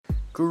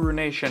Guru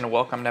Nation,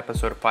 welcome to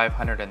episode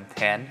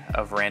 510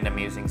 of Random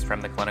Musings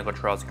from the Clinical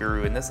Trials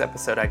Guru. In this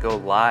episode, I go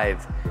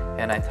live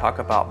and I talk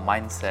about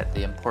mindset,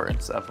 the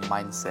importance of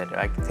mindset.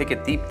 I take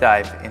a deep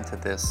dive into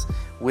this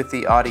with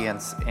the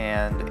audience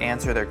and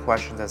answer their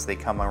questions as they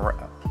come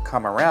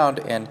around.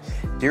 And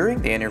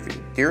during the interview,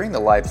 during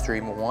the live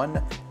stream,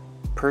 one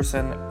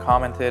person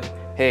commented,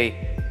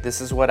 "Hey,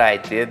 this is what I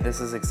did. This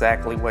is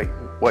exactly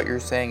what you're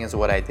saying is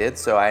what I did."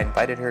 So I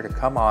invited her to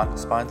come on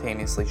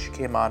spontaneously. She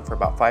came on for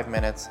about 5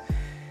 minutes,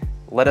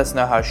 let us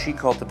know how she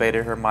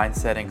cultivated her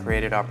mindset and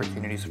created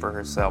opportunities for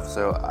herself.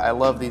 So I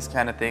love these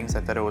kind of things.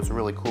 I thought it was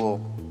really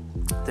cool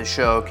to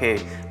show, okay,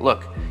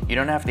 look, you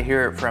don't have to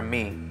hear it from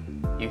me.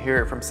 You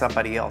hear it from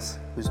somebody else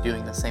who's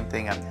doing the same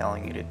thing I'm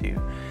telling you to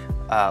do.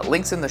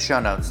 Links in the show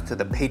notes to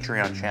the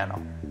Patreon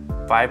channel.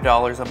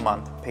 $5 a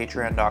month,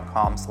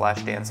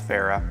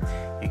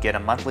 patreon.com/DanceFarah. You get a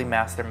monthly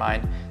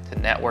mastermind to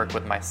network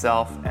with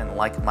myself and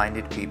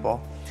like-minded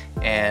people,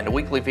 and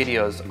weekly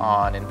videos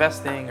on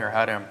investing or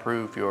how to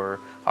improve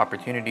your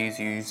opportunities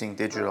using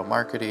digital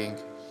marketing,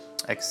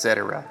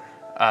 etc.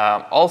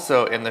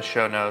 Also in the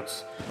show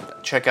notes,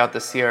 check out the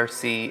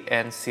CRC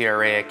and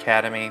CRA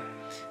Academy.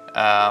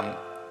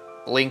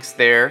 Links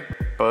there.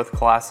 Both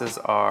classes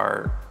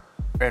are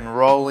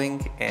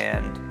enrolling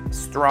and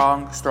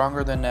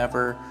stronger than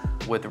ever,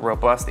 with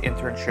robust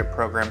internship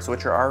programs,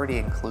 which are already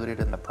included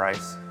in the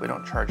price. We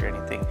don't charge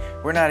anything.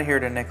 We're not here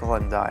to nickel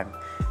and dime.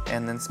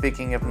 And then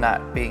speaking of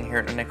not being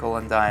here to nickel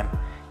and dime,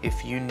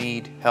 if you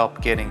need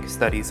help getting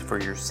studies for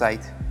your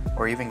site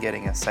or even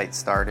getting a site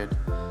started,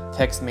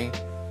 text me.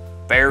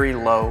 Very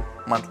low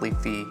monthly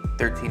fee,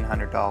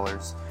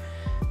 $1,300.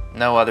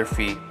 No other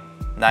fee,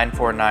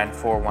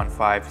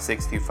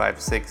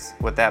 949-415-6256.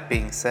 With that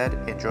being said,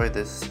 enjoy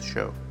this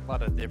show. A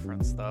lot of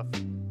different stuff.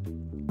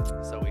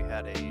 So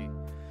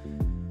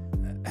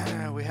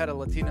we had a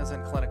Latinas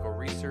in Clinical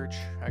Research,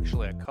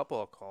 actually a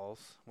couple of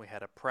calls. We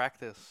had a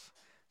practice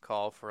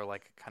call for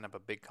like kind of a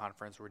big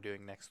conference we're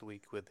doing next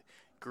week with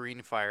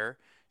Greenfire.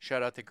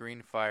 Shout out to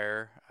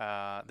Greenfire.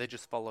 They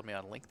just followed me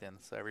on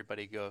LinkedIn, so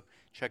everybody go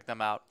check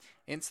them out.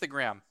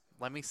 Instagram,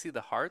 let me see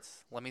the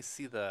hearts. Let me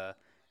see the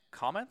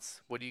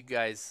comments. What do you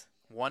guys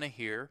want to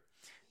hear?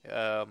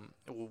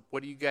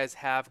 What do you guys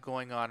have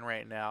going on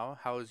right now?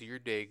 How is your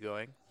day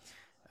going?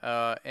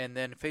 And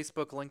then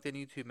Facebook, LinkedIn,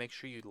 YouTube, make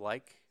sure you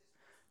like,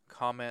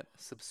 comment,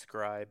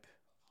 subscribe,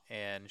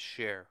 and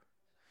share.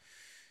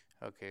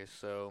 Okay,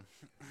 so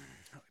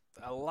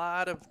a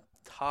lot of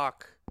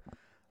talk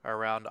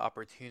around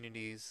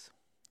opportunities,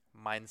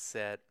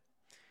 mindset.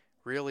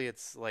 Really,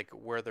 it's like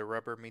where the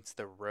rubber meets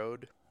the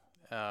road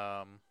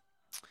at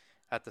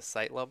the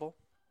site level.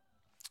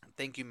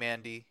 Thank you,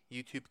 Mandy.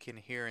 YouTube can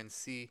hear and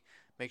see.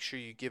 Make sure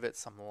you give it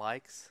some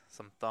likes,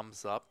 some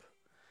thumbs up,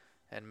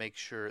 and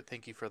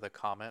thank you for the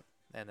comment,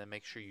 and then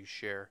make sure you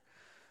share.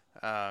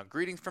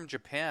 Greetings from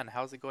Japan.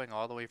 How's it going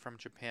all the way from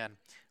Japan?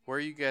 Where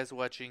are you guys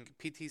watching?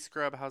 PT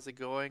Scrub, how's it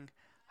going?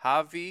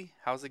 Javi,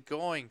 how's it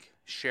going?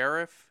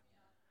 Sheriff,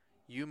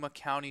 Yuma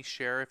County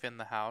Sheriff in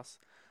the house.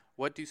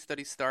 What do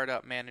study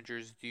startup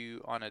managers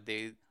do on a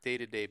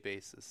day-to-day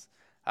basis?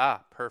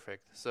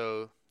 Perfect.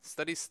 So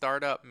study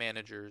startup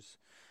managers.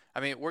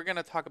 We're going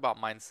to talk about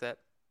mindset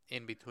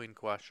in between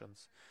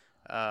questions.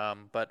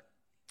 But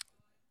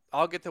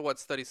I'll get to what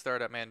study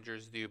startup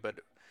managers do, but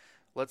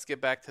let's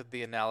get back to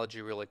the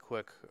analogy really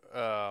quick.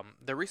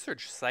 The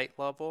research site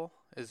level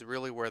is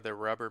really where the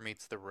rubber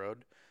meets the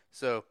road.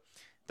 So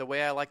the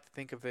way I like to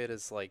think of it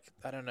is like,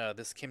 I don't know,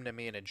 this came to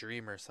me in a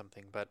dream or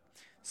something, but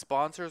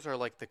sponsors are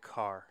like the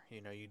car.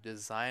 You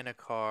design a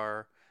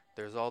car.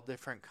 There's all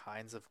different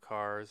kinds of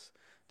cars.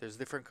 There's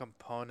different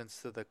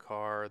components to the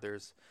car.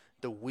 There's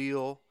the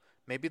wheel.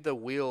 Maybe the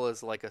wheel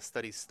is like a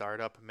study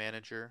startup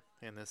manager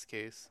in this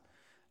case.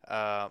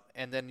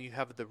 And then you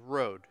have the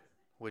road,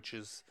 which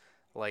is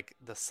like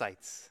the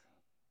sites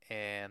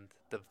and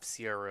the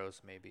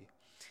CROs maybe.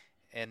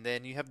 And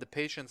then you have the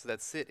patients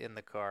that sit in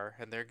the car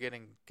and they're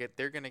going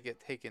to get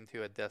taken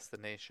to a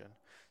destination.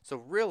 So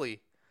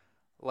really,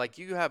 like,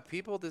 you have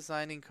people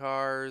designing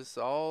cars,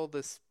 all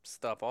this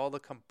stuff, all the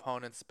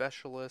component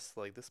specialists,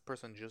 like this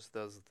person just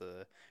does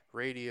the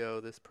radio,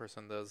 this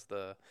person does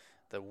the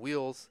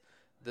wheels,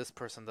 this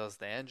person does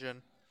the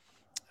engine.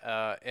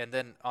 And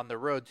then on the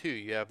road too,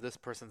 you have this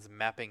person's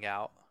mapping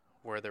out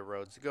where the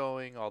road's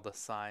going, all the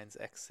signs,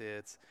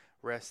 exits,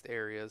 rest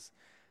areas.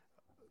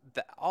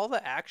 All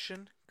the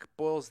action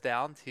boils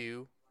down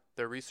to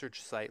the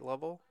research site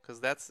level,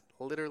 because that's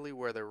literally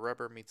where the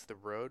rubber meets the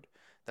road.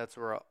 That's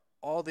where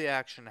all the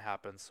action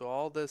happens. So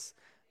all this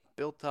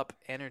built up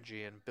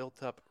energy and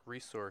built up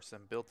resource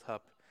and built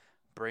up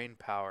brain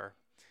power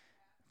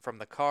from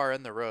the car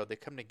and the road, they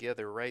come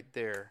together right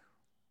there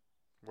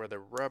where the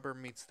rubber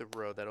meets the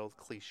road, that old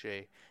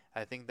cliche.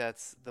 I think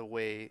that's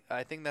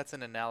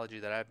an analogy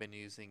that I've been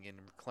using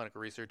in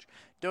clinical research.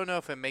 Don't know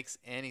if it makes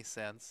any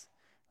sense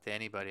to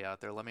anybody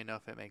out there. Let me know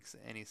if it makes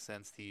any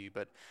sense to you.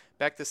 But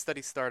back to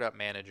study startup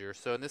manager.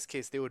 So in this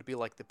case, they would be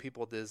like the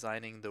people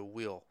designing the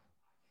wheel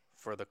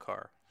for the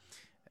car.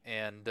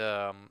 And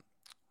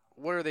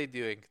what are they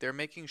doing? They're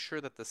making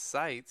sure that the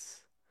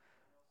sites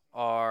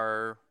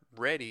are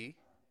ready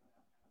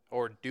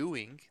or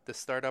doing the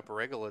startup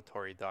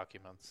regulatory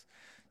documents.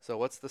 So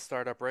what's the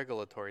startup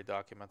regulatory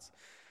documents?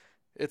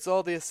 It's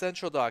all the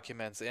essential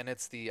documents, and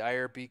it's the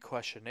IRB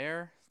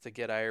questionnaire to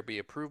get IRB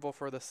approval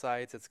for the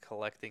sites. It's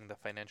collecting the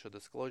financial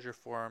disclosure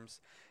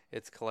forms.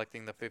 It's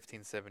collecting the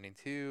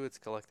 1572. It's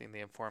collecting the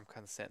informed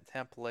consent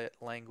template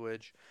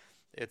language.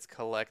 It's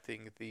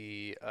collecting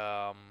the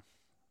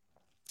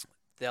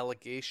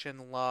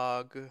delegation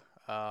log.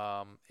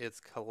 It's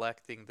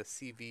collecting the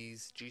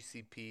CVs,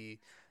 GCP,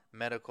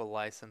 medical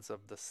license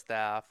of the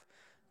staff.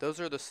 Those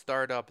are the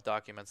startup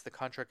documents. The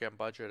contract and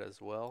budget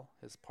as well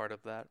is part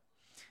of that.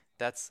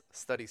 That's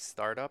study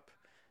startup,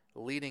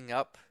 leading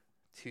up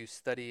to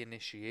study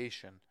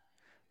initiation.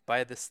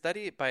 By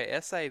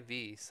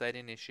SIV, site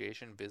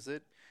initiation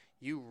visit,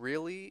 you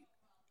really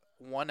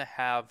want to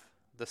have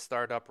the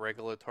startup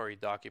regulatory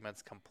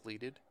documents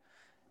completed,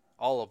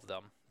 all of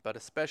them, but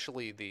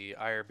especially the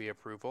IRB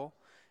approval,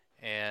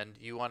 and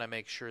you want to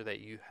make sure that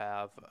you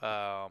have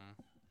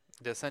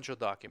the essential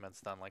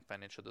documents done, like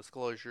financial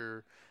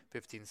disclosure,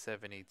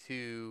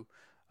 1572,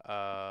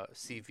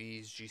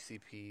 CVs,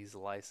 GCPs,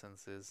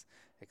 licenses,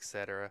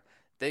 etc.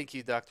 Thank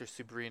you, Dr.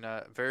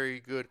 Subrina. Very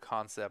good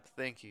concept.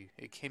 Thank you.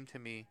 It came to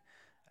me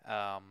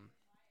um,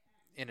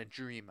 in a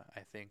dream, I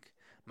think.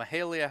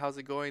 Mahalia, how's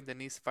it going?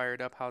 Denise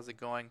fired up. How's it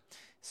going?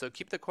 So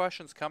keep the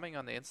questions coming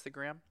on the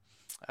Instagram.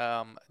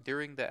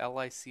 During the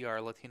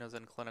LICR, Latinos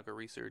in Clinical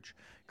Research.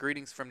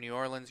 Greetings from New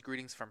Orleans.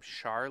 Greetings from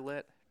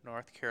Charlotte,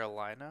 North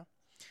Carolina.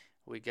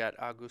 We got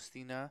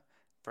Agustina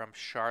from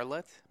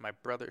Charlotte. My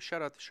brother,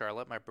 shout out to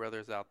Charlotte. My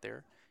brother's out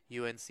there.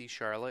 UNC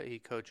Charlotte. He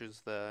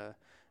coaches the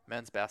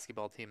men's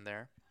basketball team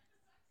there.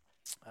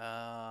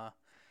 Uh,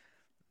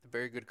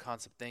 Very good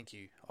concept. Thank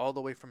you. All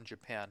the way from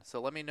Japan.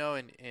 So let me know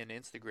in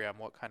Instagram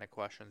what kind of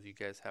questions you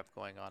guys have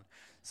going on.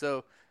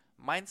 So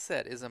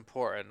mindset is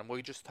important. And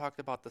we just talked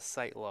about the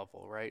site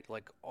level, right?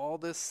 Like all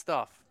this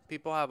stuff.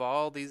 People have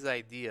all these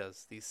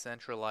ideas, these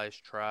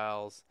centralized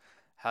trials.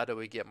 How do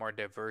we get more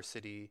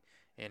diversity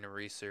in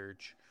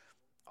research?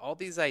 All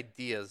these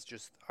ideas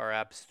just are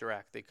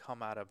abstract. They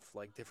come out of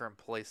like different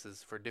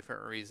places for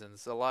different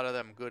reasons. A lot of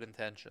them good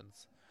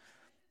intentions.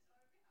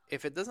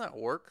 If it doesn't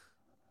work,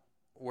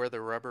 where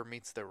the rubber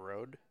meets the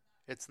road,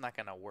 it's not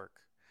going to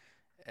work.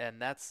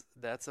 And that's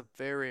a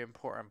very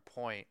important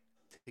point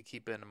to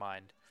keep in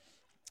mind.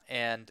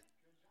 And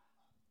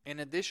in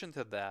addition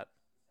to that,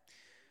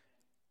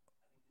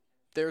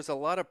 there's a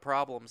lot of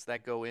problems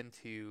that go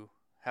into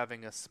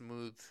having a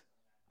smooth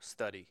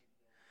study,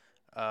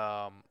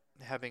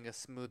 having a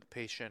smooth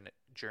patient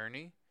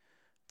journey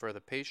for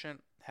the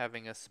patient,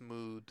 having a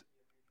smooth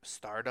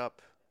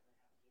startup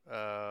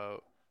uh,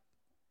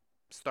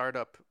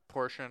 startup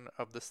portion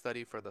of the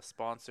study for the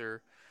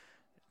sponsor,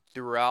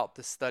 throughout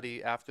the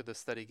study, after the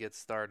study gets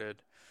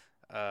started,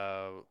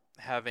 uh,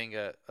 having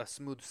a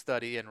smooth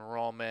study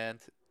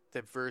enrollment,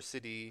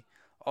 diversity,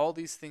 all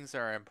these things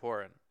are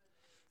important.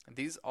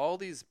 All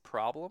these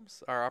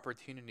problems are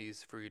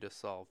opportunities for you to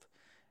solve,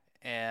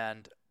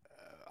 and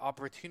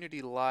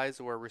opportunity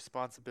lies where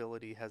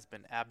responsibility has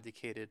been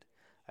abdicated.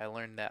 I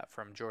learned that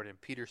from Jordan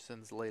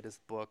Peterson's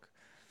latest book.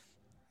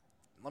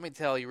 Let me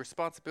tell you,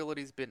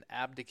 responsibility's been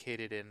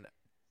abdicated in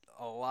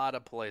a lot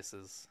of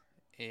places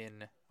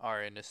in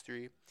our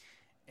industry.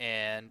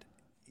 And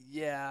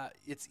yeah,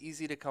 it's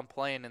easy to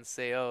complain and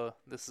say, oh,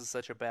 this is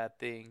such a bad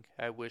thing.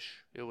 I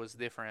wish it was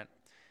different.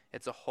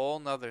 It's a whole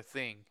nother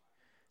thing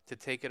to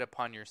take it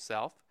upon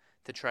yourself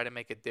to try to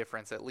make a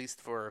difference, at least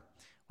for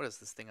what is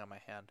this thing on my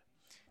hand?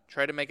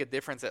 Try to make a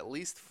difference, at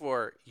least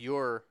for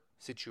your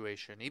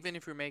situation. Even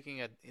if you're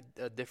making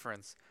a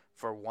difference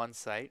for one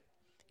site,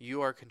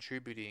 you are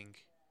contributing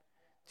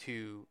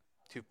to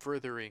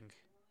furthering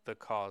the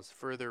cause,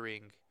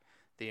 furthering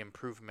the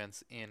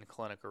improvements in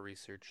clinical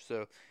research.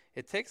 So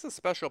it takes a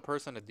special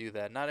person to do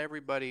that. Not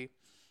everybody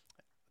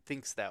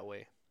thinks that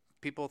way.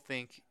 People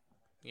think,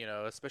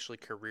 especially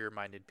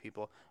career-minded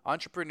people.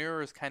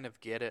 Entrepreneurs kind of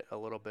get it a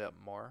little bit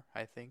more,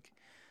 I think.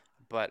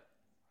 But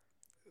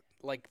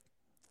like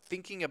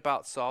thinking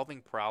about solving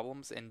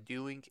problems and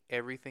doing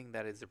everything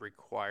that is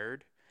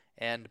required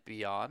and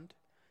beyond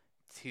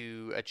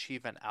to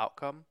achieve an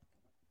outcome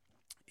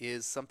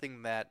is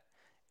something that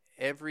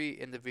every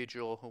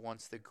individual who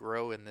wants to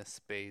grow in this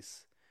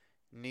space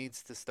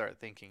needs to start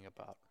thinking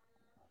about.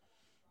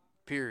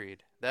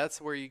 Period.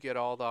 That's where you get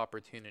all the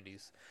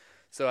opportunities.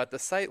 So at the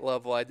site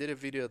level, I did a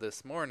video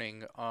this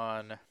morning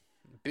on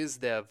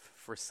BizDev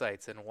for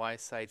sites and why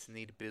sites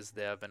need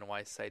BizDev and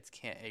why sites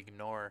can't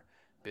ignore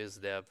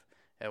BizDev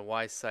and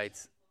why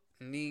sites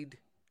need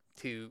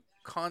to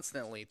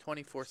constantly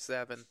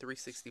 24/7,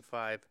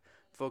 365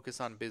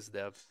 focus on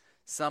BizDev.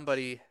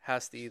 Somebody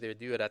has to either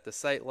do it at the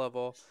site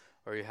level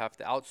or you have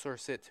to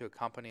outsource it to a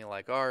company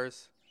like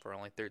ours for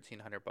only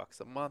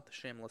 $1,300 a month.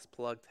 Shameless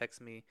plug.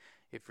 Text me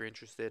if you're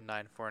interested.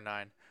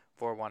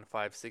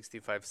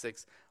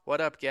 949-415-6056.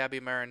 What up, Gabby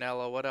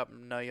Marinello? What up,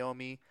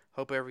 Naomi?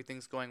 Hope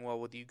everything's going well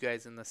with you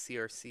guys in the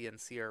CRC and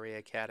CRA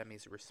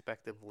academies,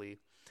 respectively.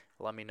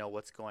 let me know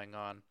what's going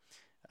on.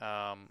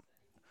 Um,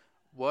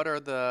 what are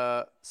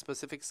the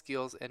specific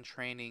skills and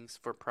trainings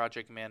for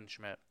project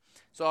management?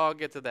 So I'll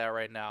get to that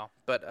right now.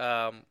 But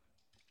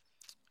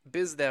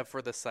BizDev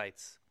for the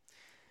sites.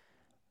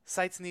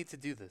 Sites need to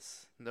do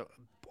this. No,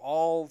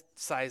 all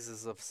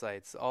sizes of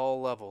sites,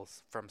 all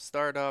levels, from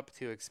startup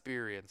to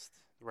experienced,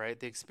 right?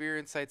 The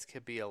experienced sites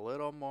could be a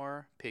little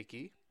more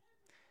picky,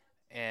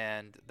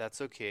 and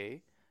that's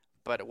okay.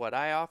 But what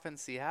I often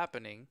see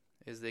happening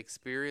is the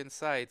experienced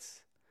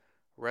sites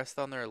rest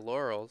on their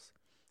laurels,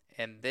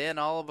 and then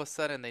all of a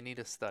sudden they need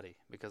a study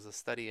because the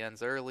study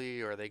ends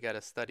early or they got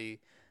a study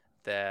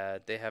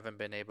that they haven't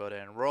been able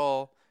to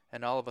enroll,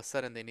 and all of a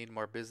sudden they need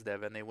more biz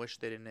dev, and they wish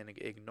they didn't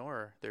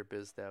ignore their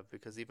biz dev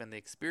because even the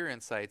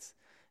experienced sites,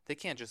 they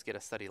can't just get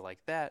a study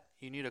like that.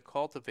 You need to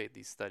cultivate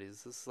these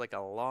studies. This is like a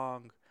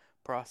long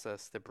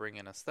process to bring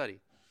in a study.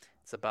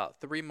 It's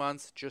about 3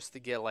 months just to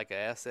get like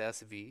a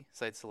SSV,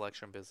 site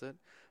selection visit.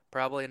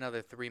 Probably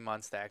another 3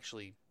 months to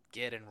actually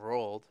get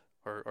enrolled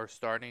or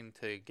starting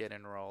to get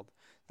enrolled.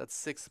 That's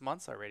 6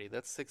 months already.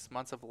 That's 6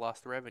 months of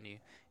lost revenue.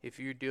 If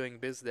you're doing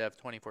BizDev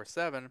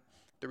 24/7,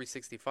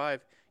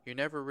 365, you're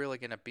never really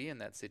going to be in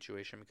that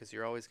situation because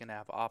you're always going to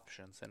have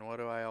options. And what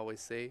do I always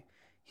say?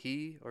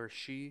 He or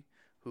she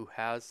who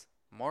has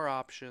more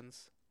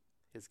options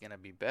is going to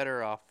be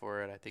better off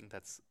for it. I think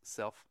that's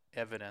self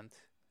evident.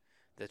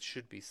 That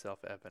should be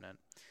self-evident,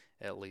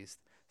 at least.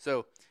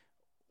 So,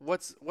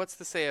 what's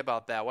to say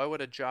about that? Why would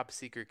a job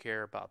seeker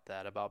care about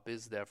that? About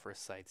biz dev for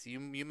sites?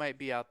 You might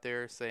be out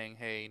there saying,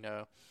 hey,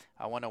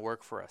 I want to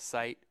work for a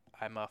site.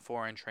 I'm a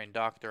foreign trained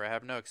doctor. I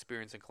have no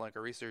experience in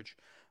clinical research,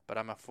 but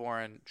I'm a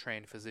foreign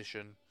trained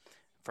physician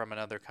from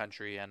another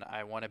country, and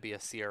I want to be a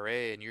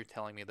CRA. And you're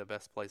telling me the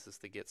best places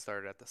to get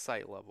started at the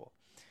site level.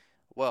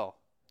 Well,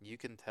 you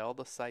can tell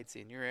the sites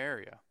in your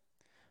area.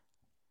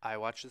 I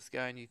watch this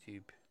guy on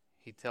YouTube.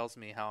 He tells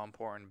me how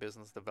important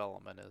business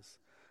development is.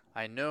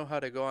 I know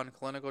how to go on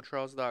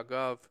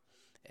clinicaltrials.gov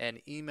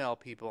and email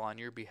people on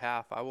your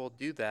behalf. I will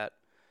do that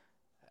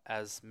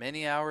as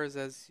many hours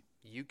as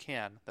you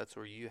can. That's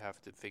where you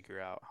have to figure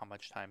out how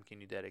much time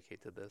can you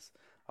dedicate to this.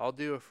 I'll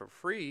do it for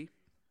free,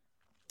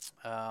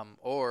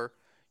 or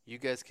you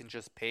guys can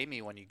just pay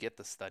me when you get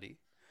the study.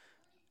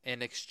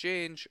 In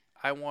exchange,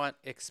 I want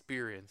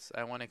experience.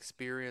 I want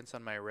experience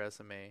on my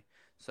resume.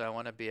 So I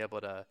want to be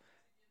able to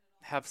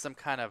have some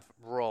kind of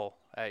role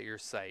at your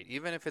site,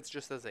 even if it's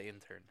just as an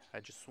intern. I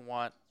just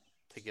want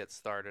to get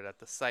started at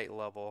the site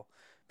level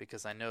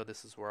because I know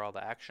this is where all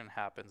the action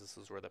happens. This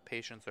is where the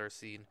patients are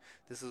seen.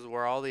 This is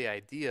where all the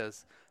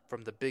ideas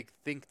from the big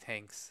think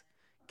tanks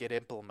get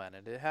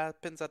implemented. It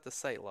happens at the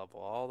site level.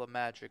 All the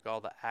magic,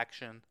 all the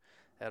action,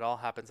 it all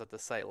happens at the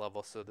site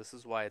level. So this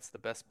is why it's the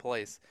best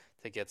place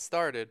to get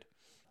started,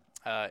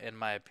 in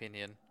my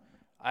opinion.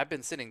 I've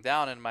been sitting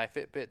down and my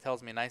Fitbit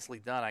tells me nicely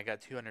done. I got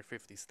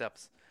 250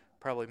 steps.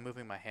 Probably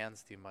moving my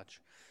hands too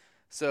much.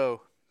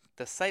 So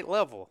the site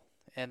level.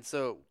 And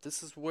so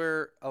this is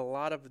where a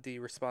lot of the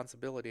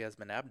responsibility has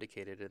been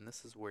abdicated, and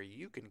this is where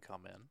you can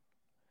come in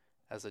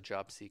as a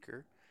job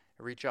seeker,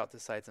 reach out to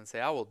sites and say,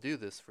 I will do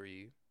this for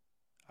you.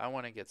 I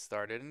want to get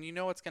started. And you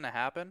know what's going to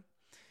happen?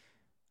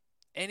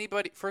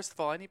 First of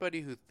all,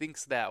 anybody who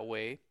thinks that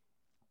way,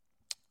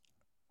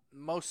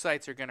 most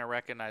sites are going to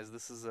recognize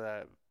this is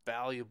a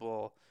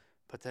valuable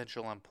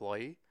potential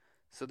employee.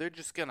 So they're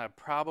just going to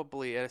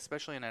probably,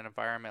 especially in an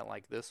environment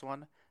like this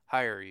one,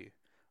 hire you,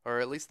 or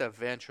at least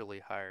eventually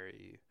hire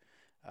you.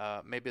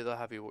 Maybe they'll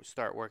have you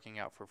start working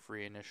out for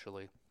free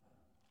initially.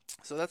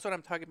 So that's what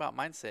I'm talking about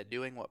mindset,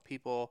 doing what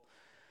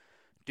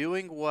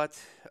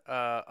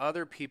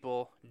other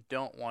people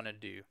don't want to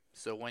do.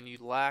 So when you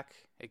lack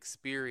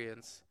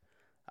experience,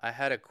 I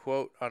had a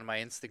quote on my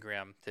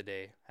Instagram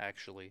today,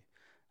 actually.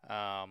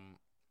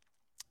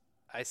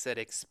 I said,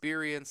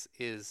 experience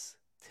is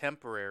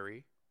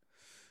temporary,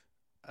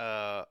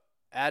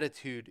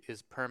 attitude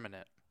is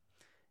permanent.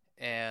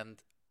 And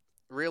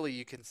really,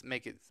 you can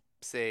make it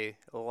say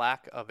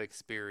lack of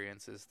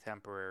experience is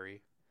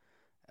temporary,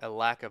 a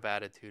lack of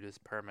attitude is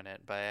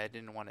permanent, but I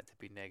didn't want it to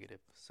be negative,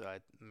 so I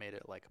made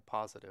it like a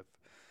positive.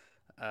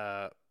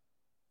 Uh,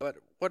 but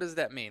what does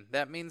that mean?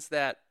 That means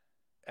that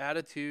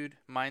attitude,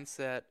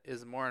 mindset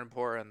is more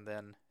important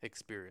than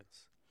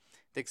experience.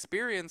 The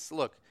experience,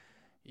 look,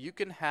 you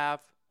can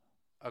have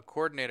a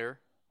coordinator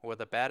with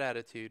a bad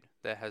attitude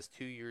that has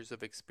 2 years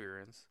of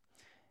experience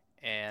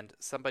and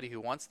somebody who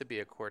wants to be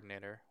a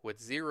coordinator with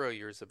 0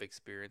 years of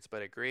experience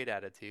but a great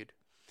attitude.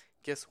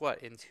 Guess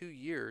what? In 2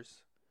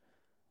 years,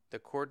 the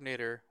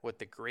coordinator with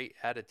the great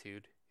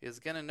attitude is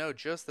going to know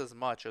just as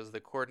much as the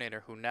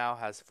coordinator who now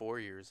has 4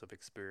 years of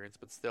experience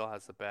but still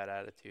has a bad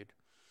attitude.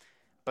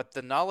 But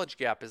the knowledge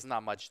gap is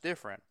not much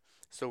different.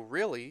 So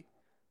really,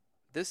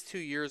 this 2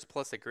 years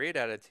plus a great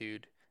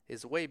attitude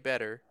is way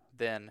better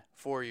than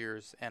 4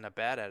 years and a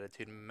bad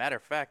attitude. Matter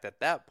of fact,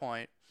 at that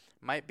point,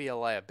 might be a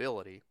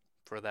liability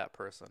for that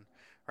person,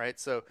 right?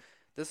 So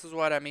this is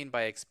what I mean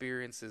by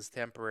experience is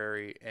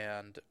temporary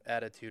and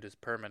attitude is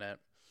permanent.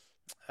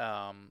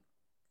 Um,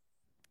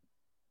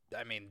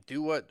 I mean,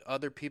 do what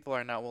other people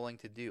are not willing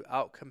to do.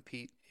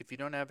 Outcompete. If you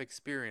don't have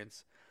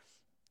experience,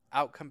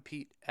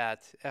 outcompete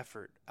at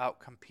effort,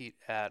 outcompete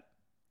at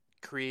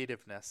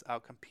creativeness,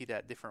 outcompete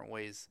at different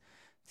ways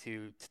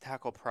to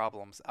tackle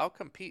problems,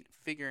 outcompete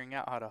figuring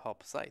out how to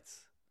help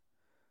sites.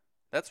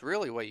 That's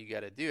really what you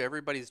got to do.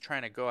 Everybody's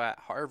trying to go at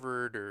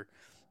Harvard or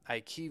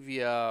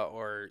IQVIA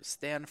or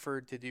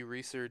Stanford to do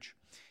research.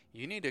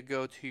 You need to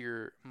go to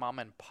your mom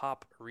and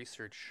pop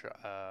research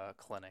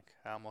clinic.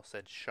 I almost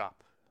said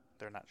shop.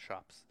 They're not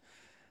shops.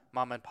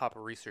 Mom and pop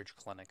research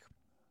clinic.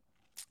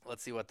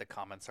 Let's see what the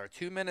comments are.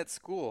 2 minute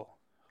school.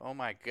 Oh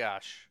my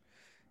gosh.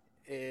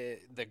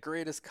 The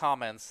greatest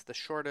comments, the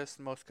shortest,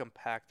 most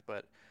compact,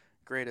 but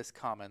greatest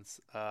comments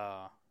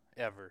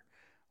ever.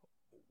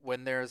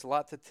 When there's a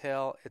lot to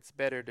tell, it's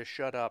better to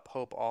shut up.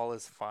 Hope all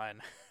is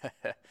fine.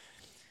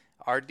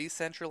 Are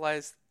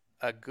decentralized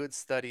a good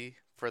study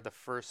for the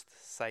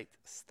first site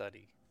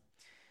study?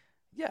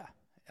 Yeah.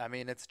 I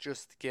mean, it's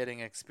just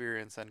getting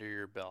experience under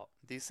your belt.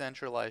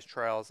 Decentralized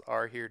trials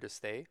are here to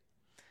stay.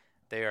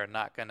 They are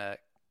not going to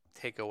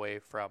take away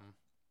from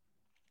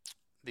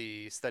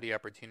the study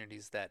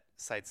opportunities that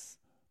sites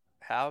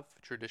have,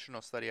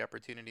 traditional study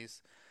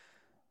opportunities.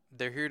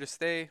 They're here to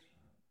stay.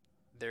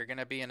 They're going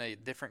to be in a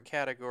different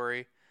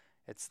category.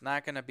 It's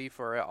not going to be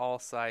for all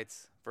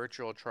sites.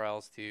 Virtual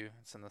trials, too.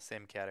 It's in the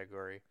same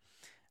category.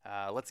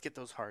 Let's get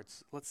those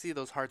hearts. Let's see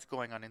those hearts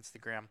going on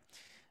Instagram.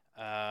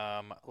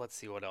 Let's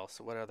see what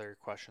else. What other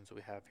questions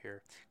we have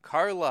here?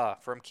 Carla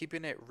from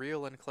Keeping It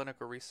Real in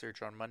Clinical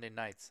Research on Monday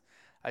nights.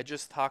 I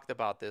just talked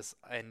about this,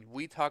 and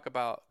we talk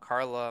about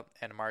Carla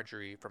and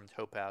Marjorie from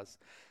Topaz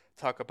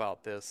talk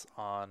about this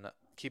on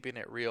Keeping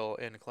It Real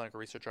in Clinical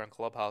Research on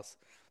Clubhouse.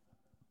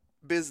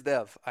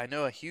 BizDev. I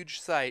know a huge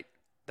site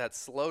that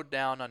slowed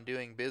down on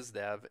doing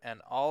BizDev,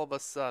 and all of a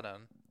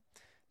sudden,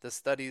 the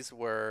studies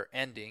were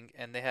ending,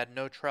 and they had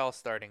no trial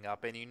starting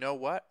up. And you know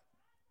what?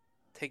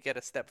 Take it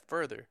a step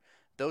further.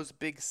 Those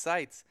big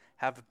sites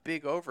have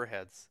big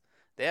overheads.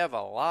 They have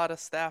a lot of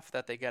staff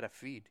that they got to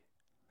feed.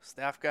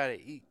 Staff got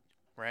to eat,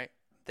 right?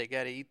 They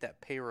got to eat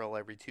that payroll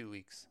every 2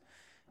 weeks.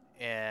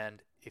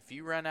 And if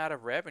you run out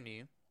of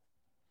revenue,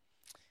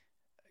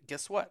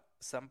 guess what?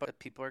 Some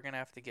people are going to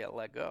have to get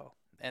let go.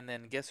 And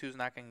then guess who's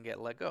not going to get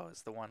let go?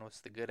 It's the one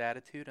with the good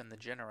attitude and the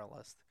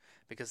generalist,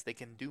 because they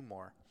can do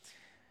more.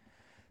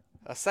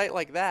 A site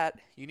like that,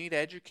 you need to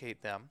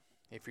educate them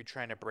if you're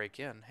trying to break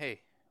in.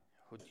 Hey,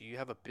 do you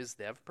have a biz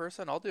dev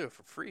person? I'll do it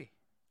for free.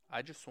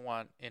 I just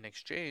want, in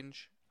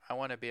exchange, I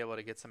want to be able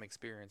to get some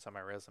experience on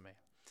my resume.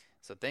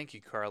 So thank you,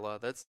 Carla.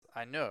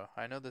 I know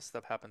this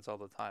stuff happens all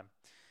the time.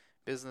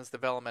 Business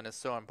development is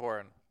so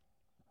important.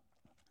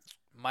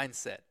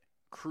 Mindset,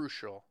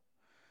 crucial.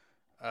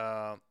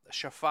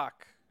 Shafak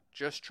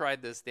just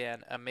tried this,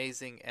 Dan.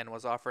 Amazing, and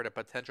was offered a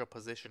potential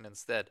position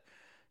instead.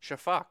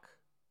 Shafak,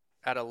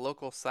 at a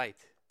local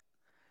site.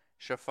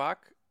 Shafak,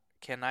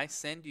 can I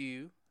send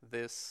you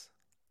this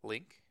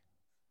link?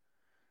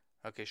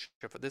 Okay,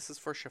 this is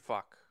for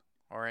Shafak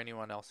or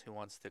anyone else who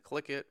wants to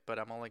click it, but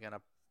I'm only going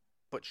to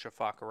put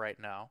Shafak right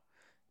now.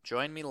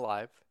 Join me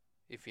live.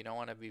 If you don't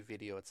want to be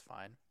video, it's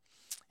fine.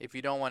 If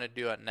you don't want to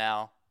do it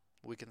now,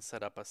 we can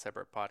set up a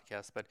separate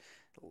podcast, but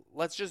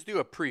let's just do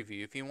a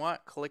preview. If you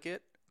want, click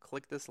it,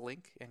 click this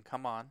link and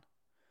come on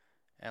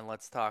and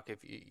let's talk.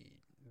 If you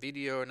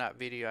video or not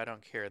video, I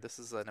don't care. This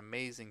is an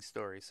amazing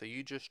story. So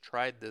you just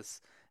tried this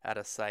at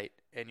a site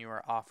and you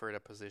were offered a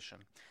position.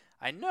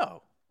 I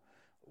know.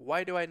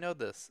 Why do I know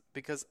this?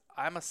 Because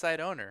I'm a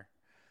site owner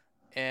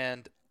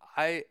and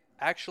I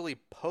actually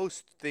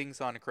post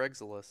things on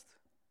Craigslist.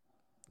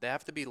 They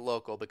have to be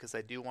local because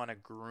I do want to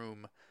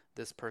groom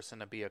this person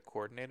to be a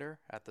coordinator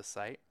at the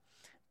site.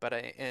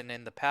 And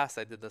in the past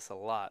I did this a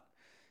lot.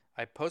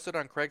 I posted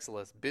on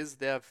Craigslist, biz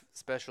dev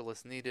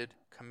specialist needed,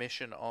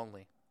 commission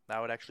only. That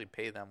would actually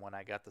pay them when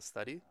I got the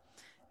study.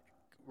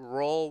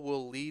 Role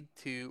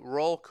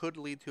could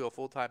lead to a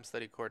full-time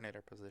study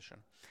coordinator position.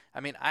 I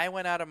mean, I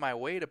went out of my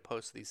way to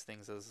post these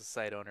things as a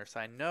site owner,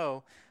 so I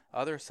know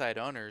other site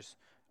owners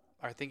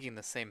are thinking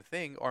the same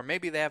thing, or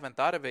maybe they haven't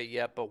thought of it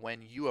yet, but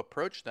when you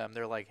approach them,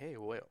 they're like, hey,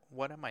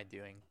 what am I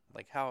doing?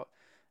 Like, how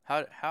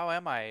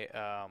am I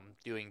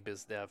doing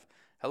biz dev?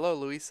 Hello,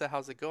 Luisa,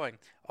 how's it going?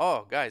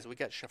 Oh, guys, we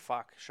got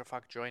Shafak.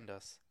 Shafak joined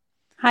us.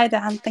 Hi,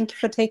 Dan. Thank you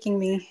for taking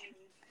me.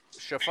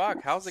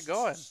 Shafak, how's it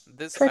going?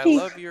 I Pretty.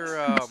 love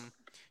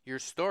your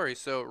story.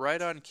 So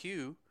right on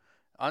cue,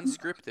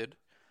 unscripted.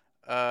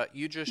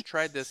 You just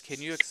tried this.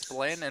 Can you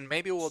explain? And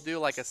maybe we'll do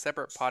like a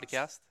separate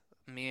podcast,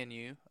 me and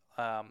you,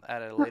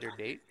 at a later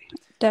date.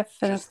 Just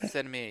Definitely.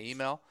 send me an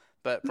email.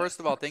 But first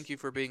of all, thank you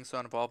for being so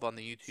involved on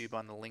the YouTube,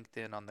 on the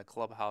LinkedIn, on the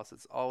Clubhouse.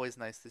 It's always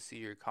nice to see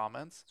your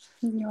comments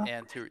Yeah.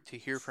 and to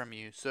hear from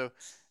you. So,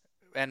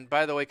 and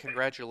by the way,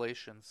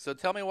 congratulations. So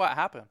tell me what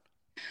happened.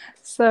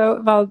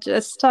 So, well,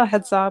 just a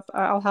heads up,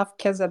 I'll have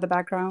kids at the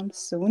background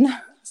soon.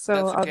 So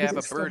That's I'll okay. I be have a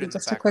just it'll bird be in the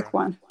just a quick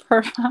background.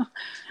 one.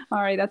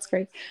 All right, that's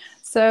great.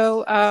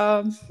 So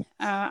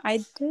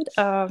I did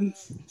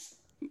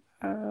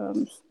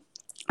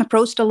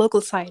approached a local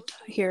site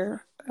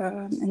here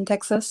in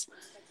Texas,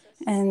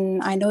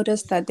 and I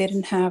noticed that they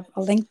didn't have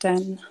a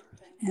LinkedIn,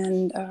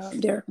 and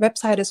their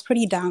website is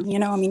pretty down.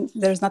 I mean,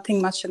 there's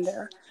nothing much in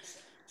there,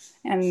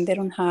 and they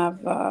don't have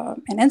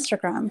an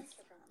Instagram.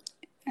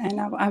 And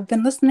I've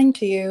been listening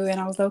to you, and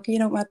I was like, okay, you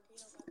know what?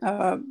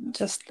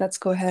 Just let's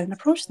go ahead and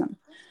approach them.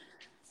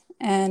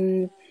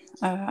 And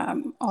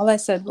all I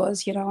said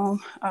was,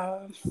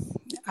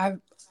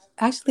 I've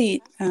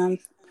actually,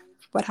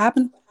 what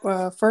happened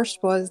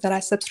first was that I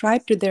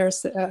subscribed to their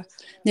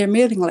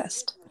mailing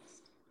list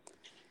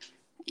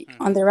on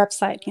Mm-hmm. their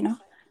website,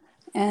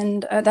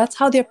 and that's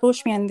how they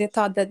approached me, and they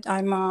thought that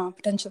I'm a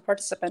potential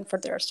participant for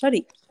their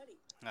study.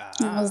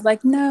 And I was Ah.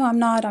 like, no, I'm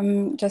not.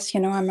 I'm just,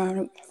 I'm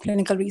a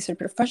clinical research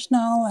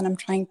professional, and I'm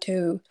trying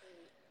to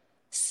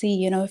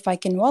see, if I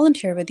can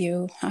volunteer with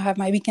you. I have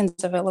my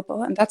weekends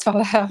available, and that's all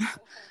I have.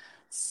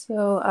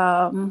 So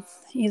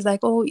he's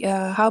like, oh,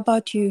 yeah, how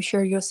about you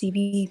share your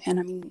CV? And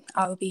I mean,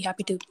 I'll be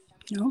happy to,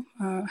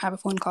 have a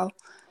phone call.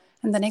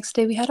 And the next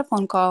day we had a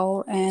phone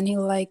call, and he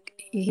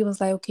was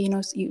like, okay,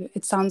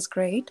 it sounds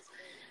great,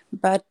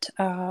 but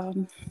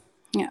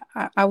yeah,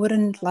 I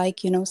wouldn't like,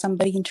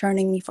 somebody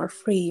interning me for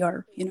free,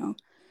 or,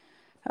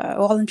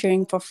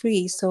 volunteering for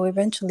free. So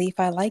eventually, if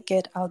I like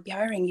it, I'll be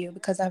hiring you,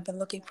 because I've been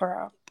looking for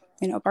a,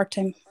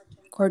 part-time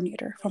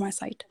coordinator for my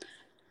site.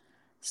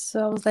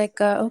 So I was like,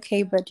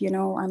 okay, but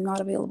I'm not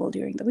available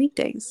during the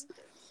weekdays.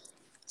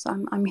 So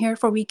I'm here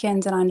for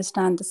weekends, and I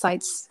understand the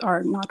sites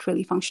are not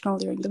really functional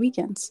during the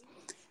weekends.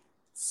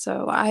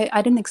 So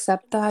I didn't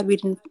accept that. We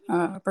didn't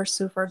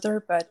pursue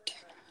further, but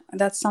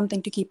that's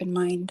something to keep in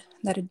mind,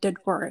 that it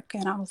did work.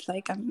 And I was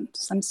like,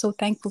 I'm so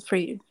thankful for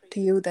you, to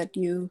you, that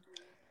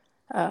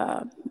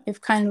if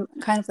kind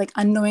of like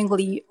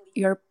unknowingly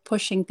you're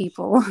pushing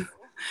people,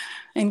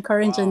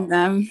 encouraging Wow.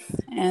 them,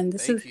 and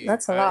Thank you.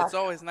 that's a It's lot.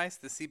 always nice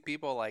to see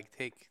people like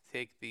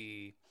take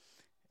the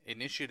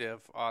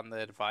initiative on the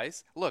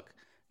advice. Look,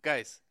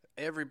 guys,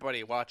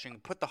 everybody watching,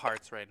 put the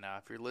hearts right now.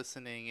 If you're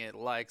listening, it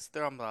likes,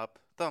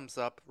 thumbs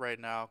up right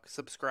now.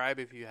 Subscribe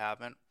if you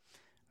haven't.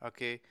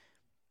 Okay.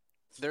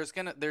 There's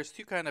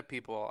two kind of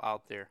people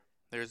out there.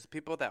 There's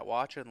people that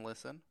watch and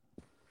listen,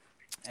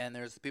 and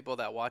there's people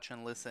that watch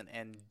and listen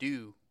and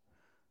do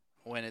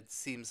when it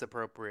seems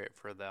appropriate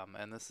for them.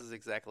 And this is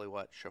exactly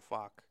what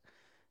Shafak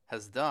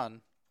has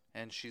done,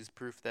 and she's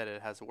proof that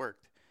it has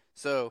worked.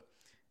 So,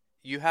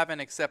 you haven't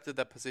accepted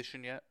that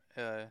position yet?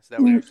 Is that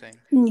what you're Mm, saying?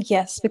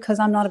 yes, because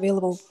I'm not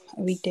available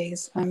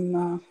weekdays.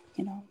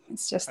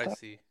 It's just I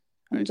see.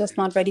 I I'm just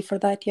see. not ready for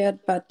that yet.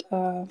 But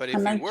But I if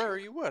you meant, were,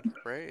 you would,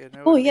 right? And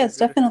it oh would be a yes,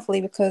 good.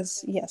 definitely,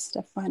 because yes,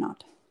 why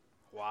not?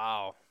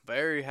 Wow.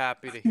 Very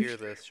happy to hear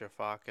this,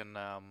 Shafak. And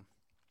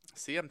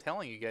see, I'm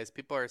telling you guys,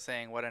 people are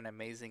saying what an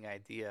amazing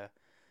idea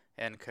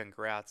and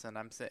congrats. And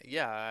I'm saying,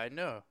 yeah, I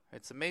know.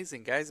 It's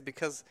amazing, guys,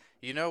 because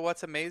you know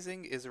what's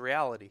amazing is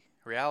reality.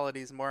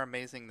 Reality is more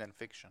amazing than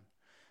fiction.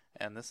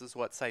 And this is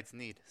what sites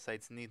need.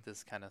 Sites need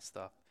this kind of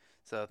stuff.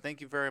 So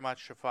thank you very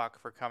much, Shafak,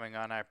 for coming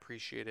on. I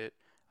appreciate it.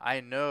 I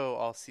know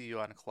I'll see you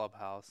on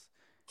Clubhouse,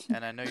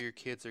 and I know your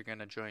kids are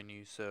gonna join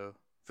you. So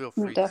feel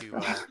free to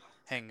Definitely.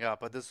 hang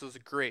up. But this was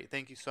great.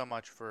 Thank you so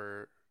much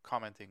for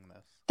commenting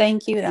this.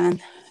 Thank you,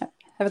 Dan.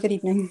 Have a good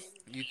evening.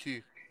 You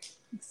too.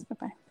 Bye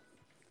bye.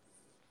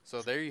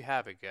 So there you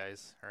have it,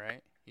 guys. All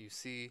right. You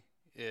see,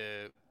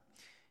 uh,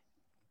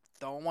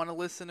 don't want to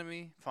listen to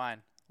me?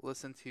 Fine.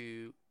 Listen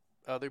to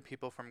other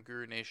people from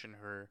Guru Nation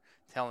who are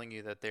telling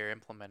you that they're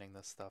implementing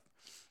this stuff.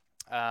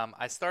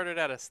 I started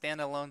at a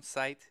standalone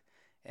site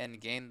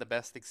and gained the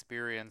best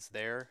experience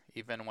there,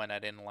 even when I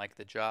didn't like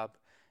the job.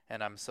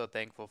 And I'm so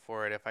thankful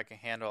for it. If I can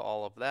handle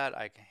all of that,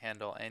 I can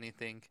handle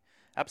anything.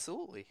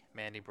 Absolutely,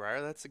 Mandy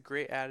Breyer. That's a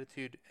great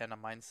attitude and a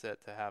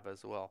mindset to have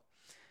as well.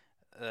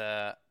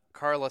 Uh,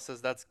 Carla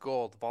says that's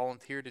gold.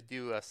 Volunteer to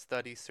do a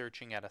study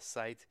searching at a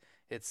site.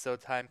 It's so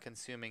time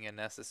consuming and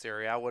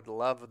necessary. I would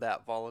love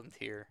that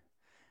volunteer.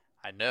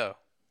 I know.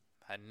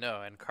 I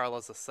know. And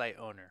Carla's a site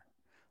owner.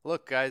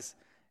 Look, guys,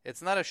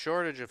 it's not a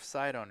shortage of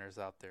site owners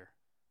out there.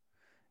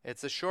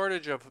 It's a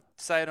shortage of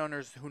site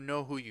owners who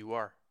know who you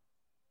are.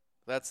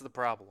 That's the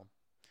problem.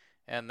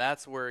 And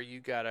that's where you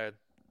gotta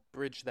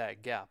bridge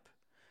that gap.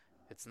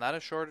 It's not a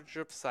shortage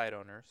of site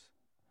owners.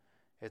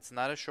 It's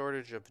not a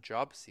shortage of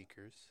job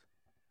seekers.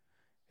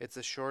 It's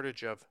a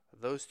shortage of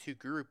those two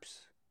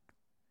groups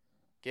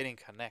getting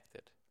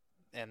connected.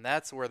 And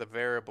that's where the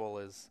variable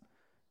is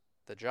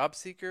the job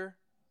seeker,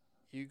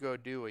 you go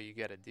do what you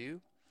gotta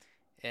do.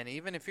 And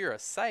even if you're a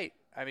site,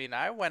 I mean,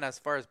 I went as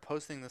far as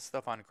posting this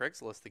stuff on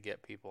Craigslist to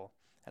get people,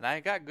 and I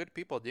got good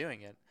people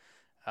doing it.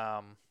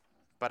 Um,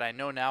 but I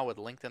know now with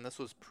LinkedIn, this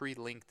was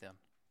pre-LinkedIn,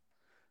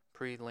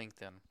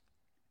 pre-LinkedIn.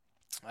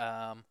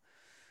 Um,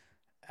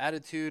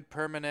 attitude,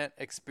 permanent,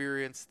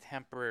 experience,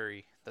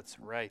 temporary. That's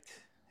right,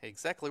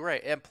 exactly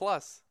right. And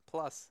plus,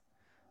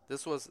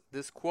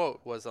 this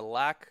quote was a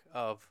lack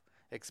of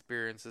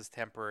experience is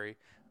temporary,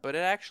 but it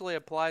actually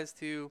applies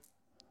to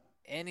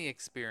any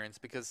experience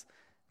because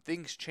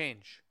things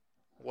change.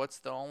 What's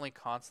the only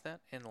constant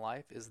in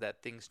life is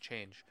that things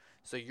change.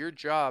 So your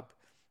job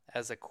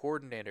as a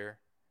coordinator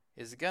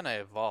is going to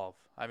evolve.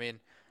 I mean,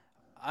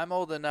 I'm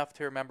old enough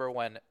to remember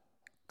when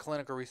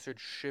clinical research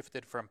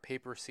shifted from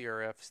paper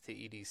CRFs to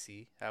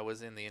EDC. I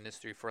was in the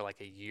industry for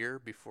like a year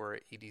before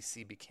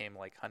EDC became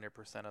like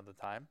 100% of the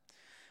time.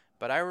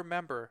 But I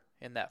remember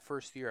in that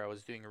first year I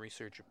was doing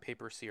research of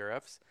paper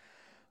CRFs.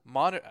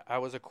 I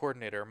was a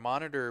coordinator.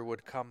 Monitor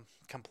would come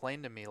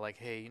complain to me like,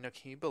 "Hey,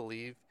 can you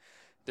believe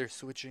they're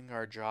switching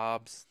our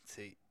jobs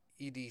to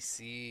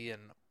EDC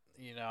and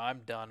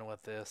I'm done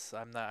with this.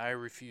 I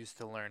refuse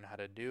to learn how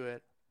to do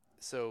it."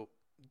 So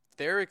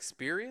their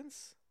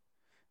experience,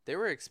 they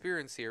were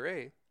experienced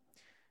CRA,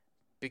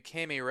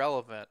 became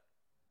irrelevant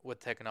with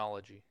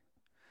technology.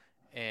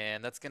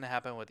 And that's going to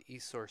happen with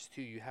eSource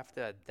too. You have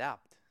to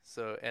adapt.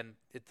 So, and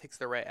it takes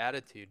the right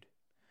attitude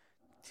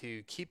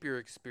to keep your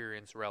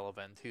experience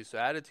relevant too. So,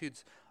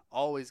 attitude's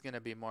always going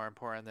to be more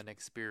important than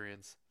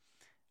experience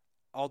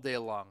all day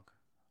long.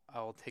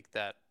 I will take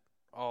that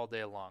all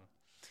day long.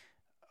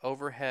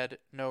 Overhead,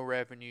 no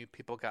revenue,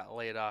 people got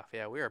laid off.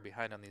 Yeah, we are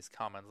behind on these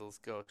comments. Let's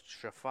go.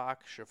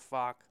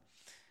 Shafak.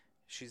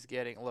 She's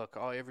getting, look,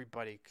 oh,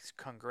 everybody,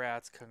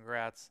 congrats.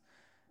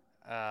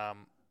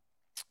 Um,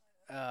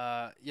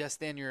 yes,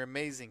 Dan, you're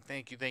amazing.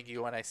 Thank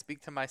you. When I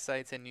speak to my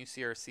sites and new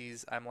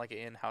CRCs, I'm like an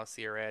in-house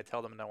CRA. I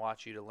tell them to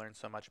watch you to learn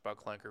so much about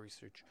clinical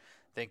research.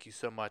 Thank you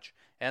so much.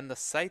 And the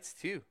sites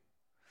too.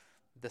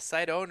 The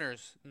site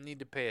owners need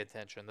to pay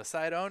attention. The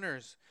site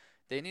owners,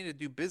 they need to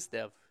do biz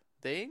dev.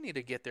 They need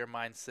to get their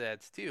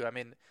mindsets too. I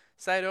mean,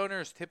 site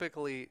owners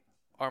typically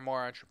are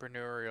more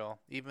entrepreneurial,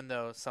 even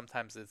though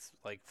sometimes it's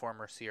like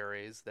former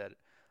CRAs that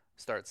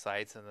start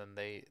sites and then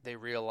they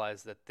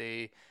realize that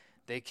they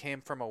came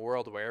from a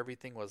world where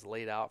everything was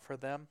laid out for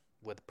them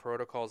with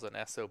protocols and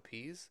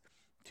SOPs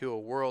to a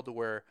world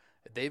where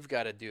they've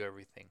got to do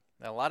everything.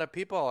 And a lot of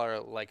people are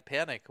like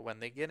panic when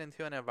they get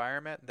into an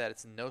environment that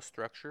it's no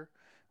structure.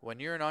 When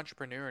you're an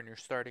entrepreneur and you're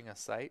starting a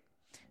site,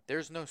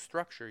 there's no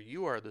structure.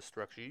 You are the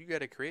structure. You got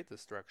to create the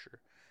structure.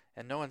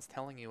 And no one's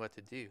telling you what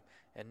to do.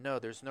 And no,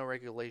 there's no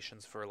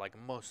regulations for like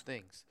most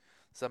things.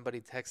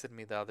 Somebody texted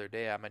me the other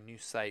day, I'm a new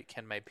site.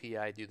 Can my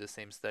PI do the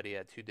same study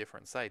at two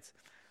different sites?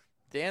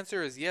 The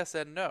answer is yes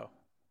and no.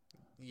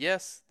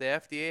 Yes, the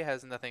FDA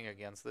has nothing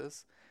against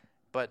this,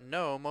 but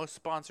no, most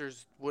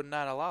sponsors would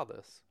not allow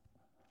this.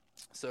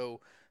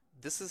 So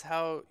this is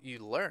how you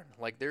learn.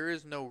 Like there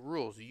is no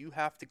rules. You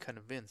have to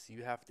convince,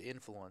 you have to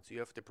influence, you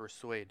have to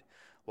persuade.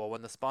 Well,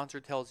 when the sponsor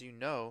tells you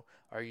no,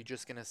 are you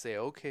just going to say,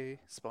 "Okay,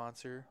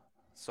 sponsor,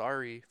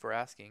 sorry for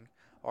asking,"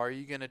 or are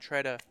you going to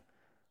try to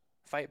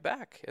fight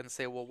back and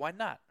say, "Well, why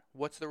not?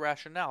 What's the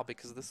rationale?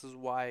 Because this is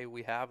why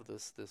we have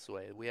this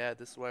way.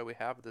 This is why we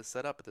have this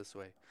set up this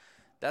way."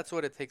 That's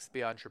what it takes to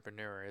be an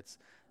entrepreneur. It's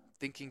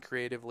thinking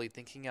creatively,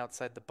 thinking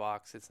outside the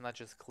box. It's not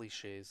just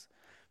cliches.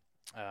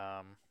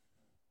 Um,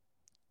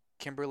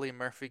 Kimberly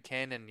Murphy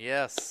Cannon,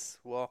 yes,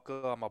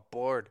 welcome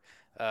aboard.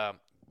 Um,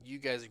 you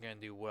guys are gonna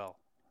do well.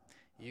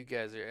 You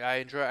guys are.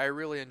 I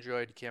really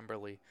enjoyed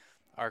Kimberly,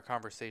 our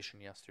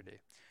conversation yesterday.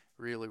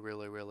 Really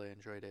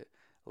enjoyed it.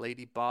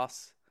 Lady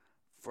Boss,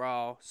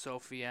 Frau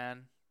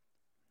Sofiane,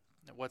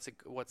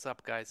 what's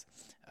up, guys?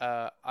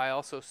 I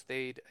also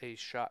stayed a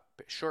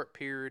short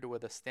period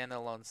with a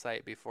standalone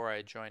site before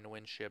I joined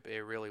Winship.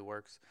 It really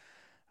works.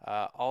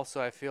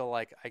 Also, I feel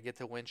like I get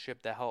to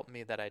Winship to help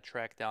me that I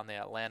tracked down the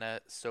Atlanta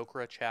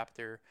Socra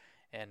chapter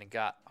and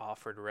got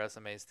offered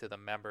resumes to the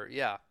member.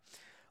 Yeah,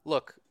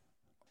 look,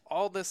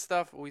 all this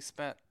stuff we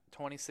spent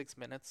 26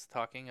 minutes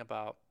talking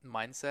about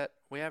mindset.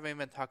 We haven't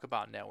even talked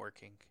about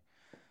networking.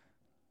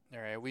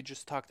 All right, we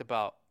just talked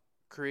about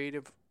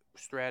creative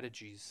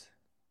strategies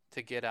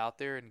to get out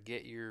there and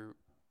get your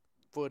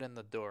foot in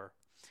the door.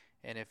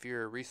 And if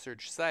you're a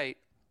research site,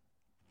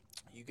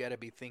 you got to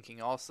be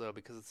thinking also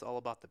because it's all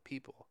about the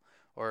people.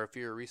 Or if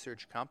you're a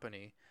research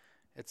company,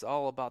 it's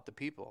all about the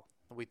people.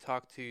 We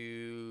talked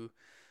to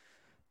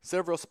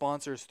several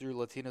sponsors through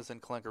Latinos in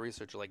Clinical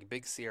Research, like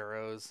big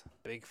CROs,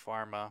 big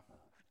pharma,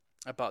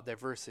 about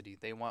diversity.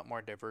 They want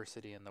more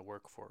diversity in the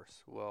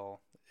workforce.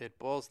 Well, it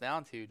boils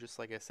down to, just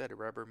like I said,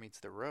 rubber meets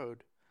the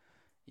road.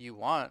 You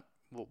want,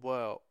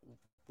 well,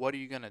 what are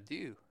you going to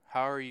do?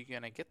 How are you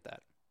going to get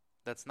that?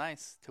 That's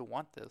nice to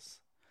want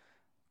this,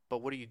 but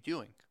what are you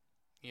doing?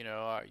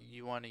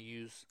 You want to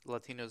use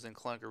Latinos in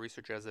Clinical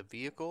Research as a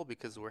vehicle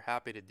because we're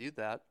happy to do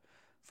that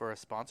for a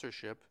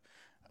sponsorship.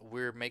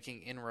 We're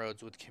making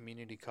inroads with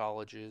community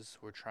colleges.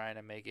 We're trying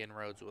to make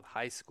inroads with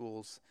high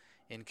schools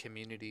in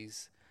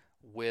communities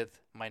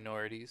with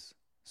minorities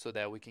so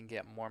that we can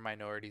get more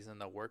minorities in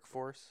the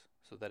workforce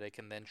so that it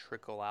can then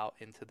trickle out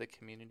into the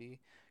community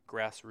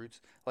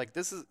grassroots. Like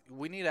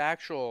we need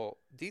actual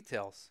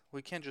details.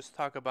 We can't just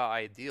talk about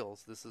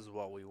ideals. This is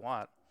what we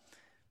want.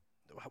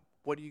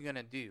 What are you going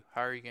to do?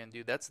 How are you going to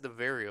do? That's the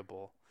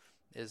variable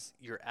is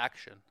your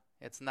action.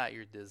 It's not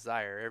your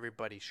desire.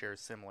 Everybody shares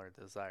similar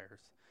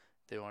desires.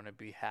 They want to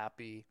be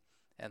happy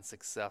and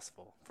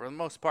successful. For the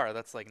most part,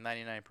 that's like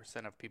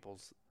 99% of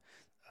people's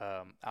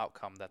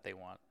outcome that they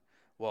want.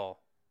 Well,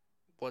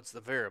 what's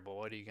the variable?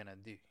 What are you gonna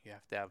do? You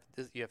have to have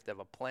this. You have to have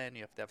a plan.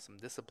 You have to have some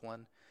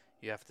discipline.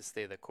 You have to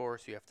stay the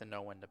course. You have to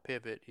know when to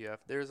pivot.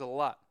 There's a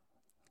lot.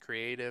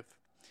 Creative.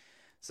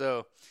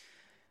 So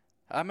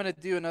I'm gonna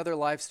do another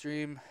live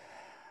stream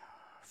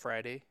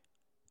Friday,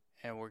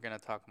 and we're gonna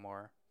talk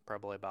more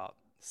probably about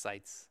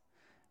sites.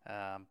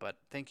 But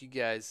thank you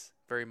guys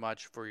very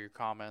much for your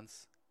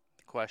comments,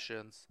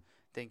 questions.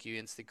 Thank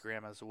you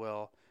Instagram as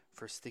well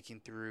for sticking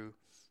through,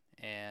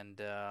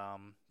 and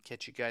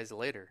catch you guys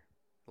later.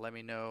 Let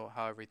me know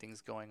how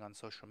everything's going on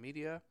social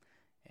media,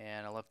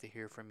 and I'd love to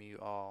hear from you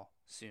all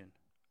soon.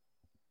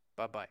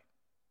 Bye bye.